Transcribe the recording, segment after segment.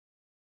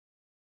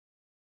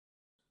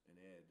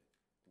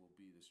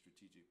be the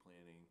strategic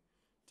planning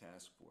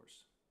task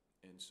force.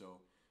 And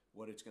so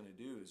what it's going to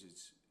do is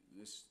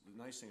the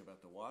nice thing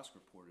about the WASC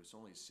report is it's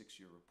only a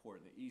 6-year report.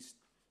 In the East,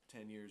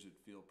 10 years would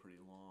feel pretty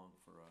long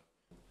for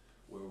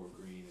where we're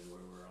green and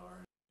where we're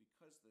orange.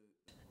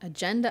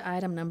 Agenda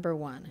item number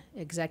 1,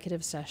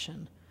 executive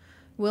session.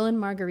 Will and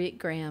Marguerite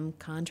Graham,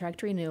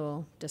 contract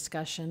renewal,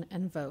 discussion,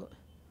 and vote.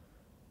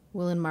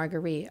 Will and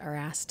Marguerite are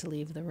asked to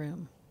leave the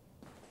room.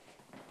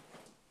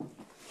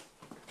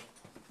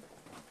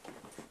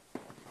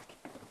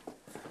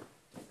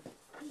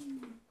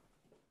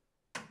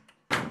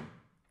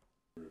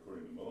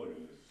 Recording the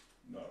mulligan is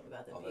not.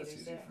 About the Oh, that's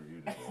Peters easy there. for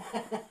you to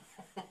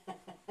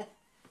do.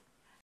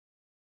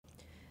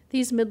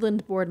 These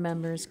Midland board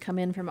members come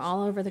in from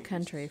all over the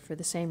country for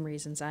the same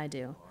reasons I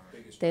do.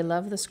 They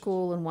love the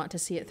school and want to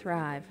see it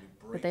thrive,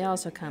 but they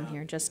also come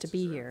here just to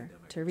be here,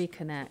 to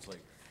reconnect.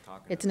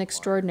 It's an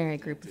extraordinary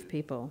group of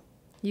people.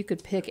 You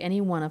could pick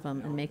any one of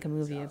them and make a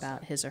movie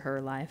about his or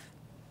her life.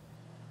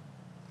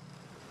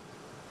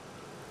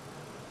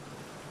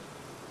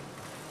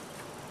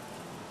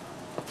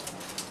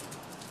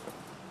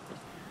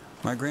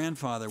 My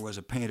grandfather was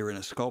a painter and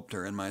a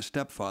sculptor, and my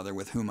stepfather,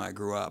 with whom I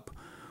grew up,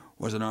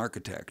 was an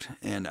architect.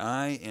 And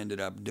I ended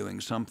up doing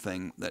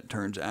something that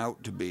turns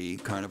out to be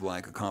kind of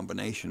like a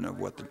combination of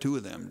what the two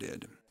of them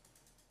did.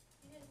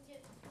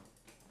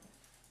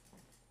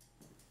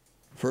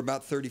 For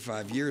about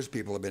 35 years,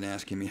 people have been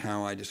asking me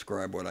how I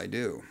describe what I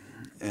do.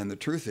 And the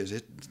truth is,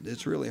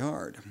 it's really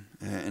hard.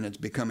 And it's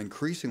become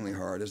increasingly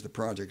hard as the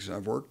projects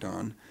I've worked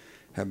on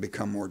have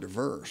become more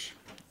diverse.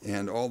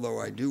 And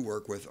although I do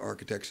work with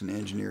architects and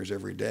engineers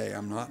every day,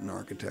 I'm not an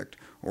architect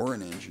or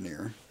an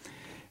engineer.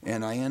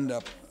 And I end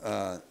up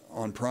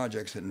on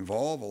projects that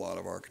involve a lot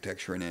of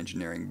architecture and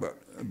engineering,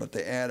 but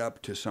they add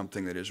up to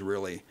something that is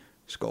really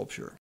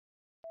sculpture.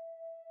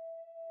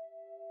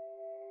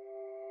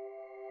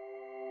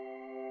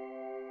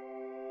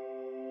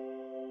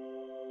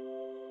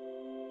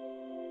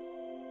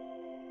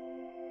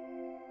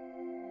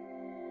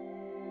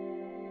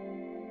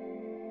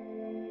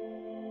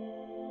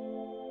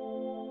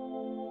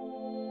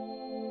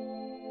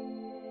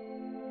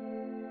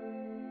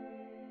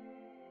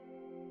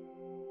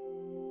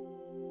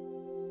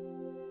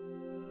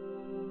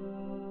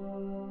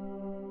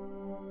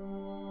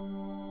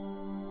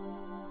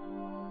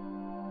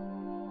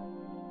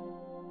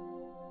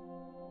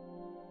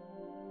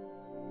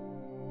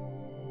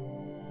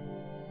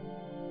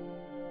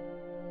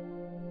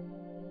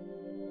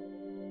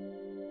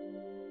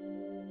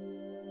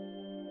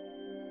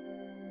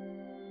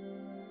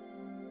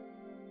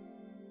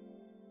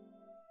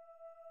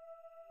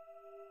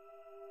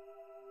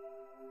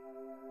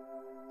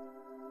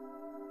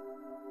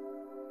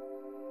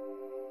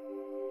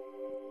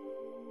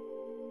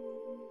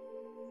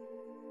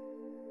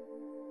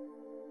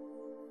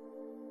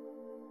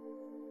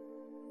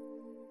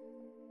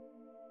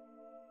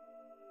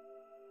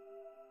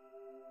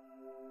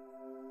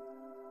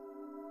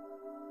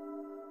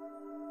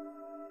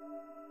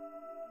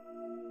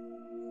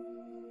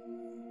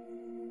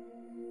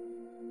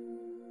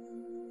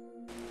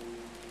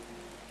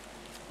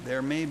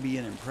 There may be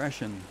an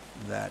impression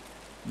that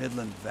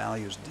Midland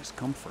values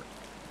discomfort,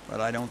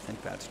 but I don't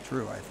think that's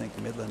true. I think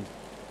Midland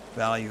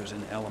values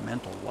an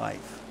elemental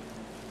life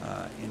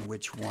in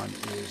which one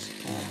is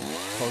in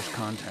close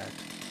contact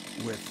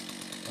with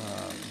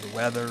the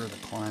weather,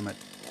 the climate,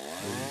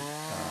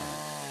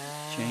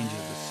 the change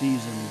of the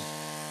seasons.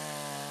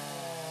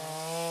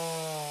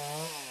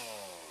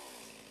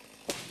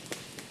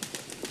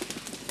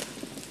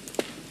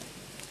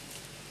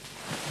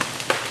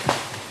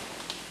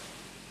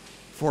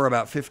 For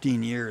about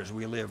 15 years,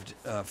 we lived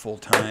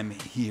full-time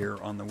here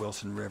on the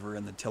Wilson River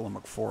in the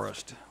Tillamook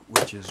Forest,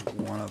 which is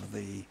one of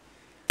the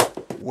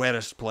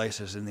wettest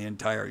places in the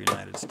entire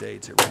United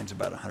States. It rains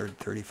about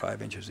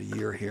 135 inches a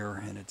year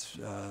here, and it's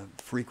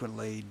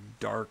frequently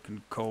dark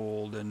and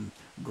cold and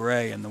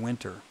gray in the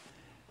winter.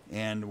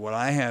 And what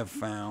I have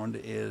found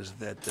is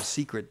that the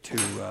secret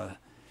to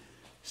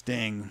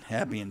staying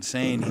happy and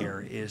sane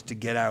here is to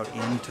get out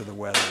into the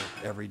weather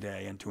every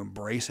day and to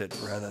embrace it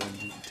rather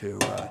than to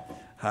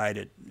hide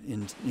it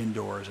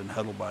indoors and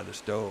huddle by the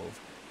stove.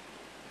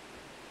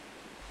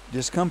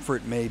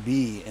 Discomfort may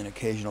be an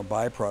occasional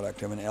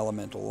byproduct of an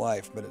elemental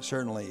life, but it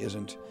certainly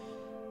isn't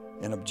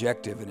an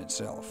objective in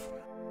itself.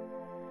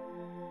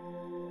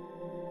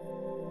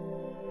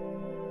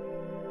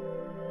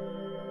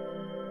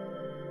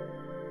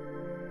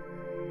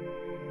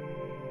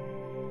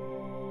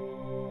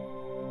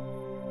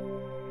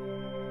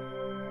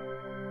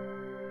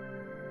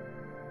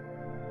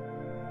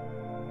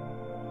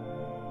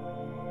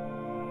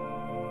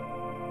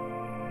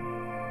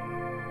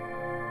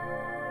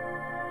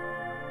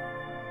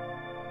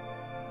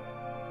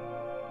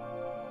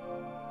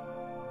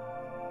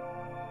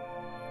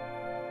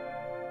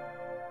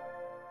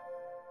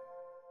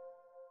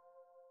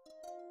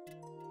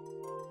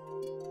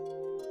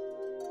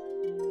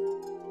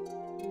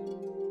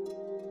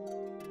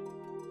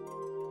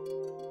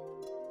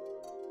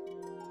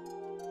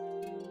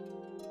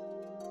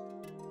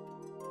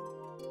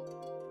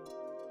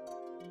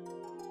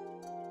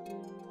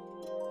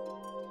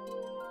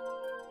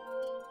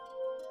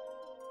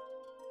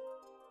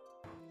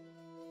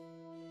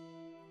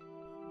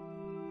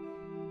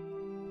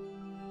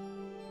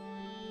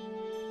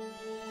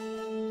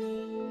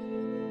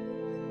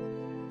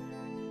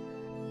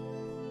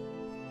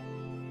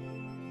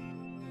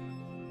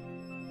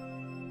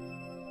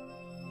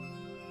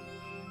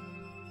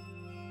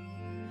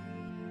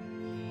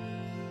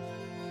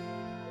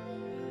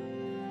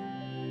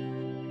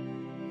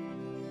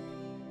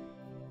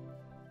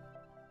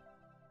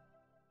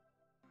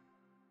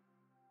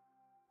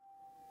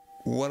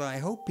 What I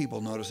hope people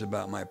notice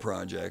about my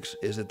projects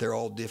is that they're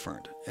all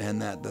different,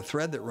 and that the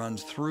thread that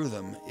runs through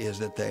them is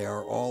that they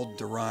are all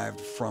derived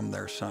from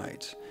their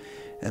sites.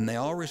 And they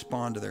all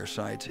respond to their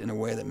sites in a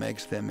way that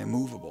makes them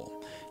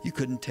immovable. You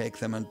couldn't take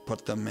them and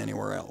put them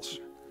anywhere else.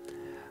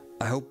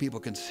 I hope people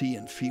can see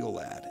and feel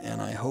that,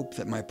 and I hope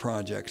that my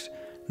projects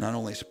not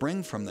only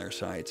spring from their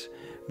sites,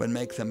 but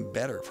make them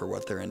better for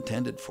what they're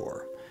intended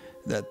for.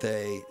 That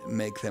they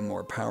make them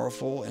more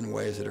powerful in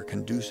ways that are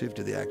conducive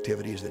to the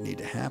activities that need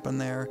to happen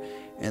there,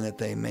 and that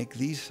they make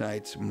these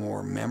sites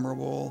more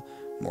memorable,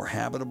 more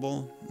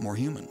habitable, more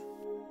human.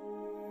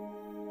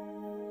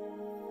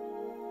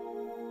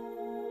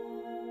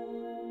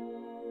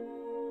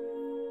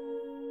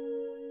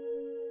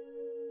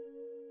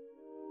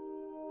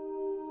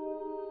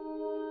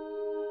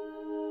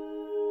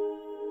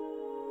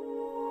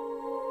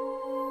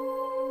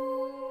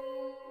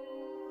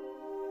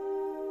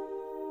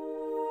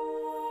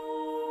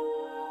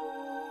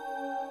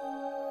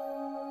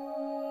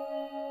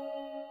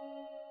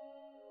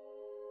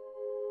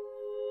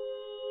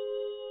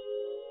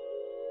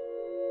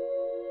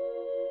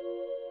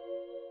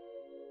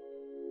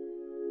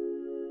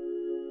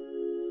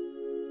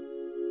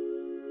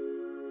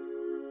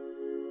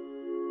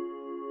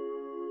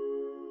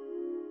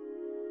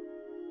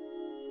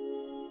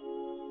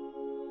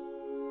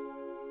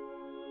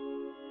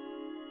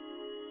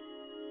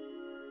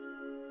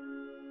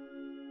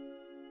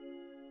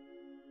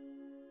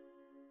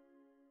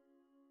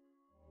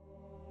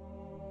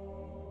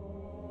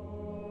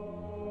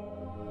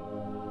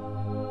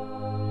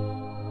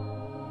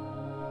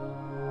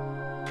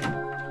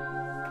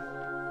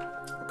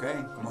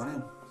 Okay, come on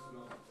in.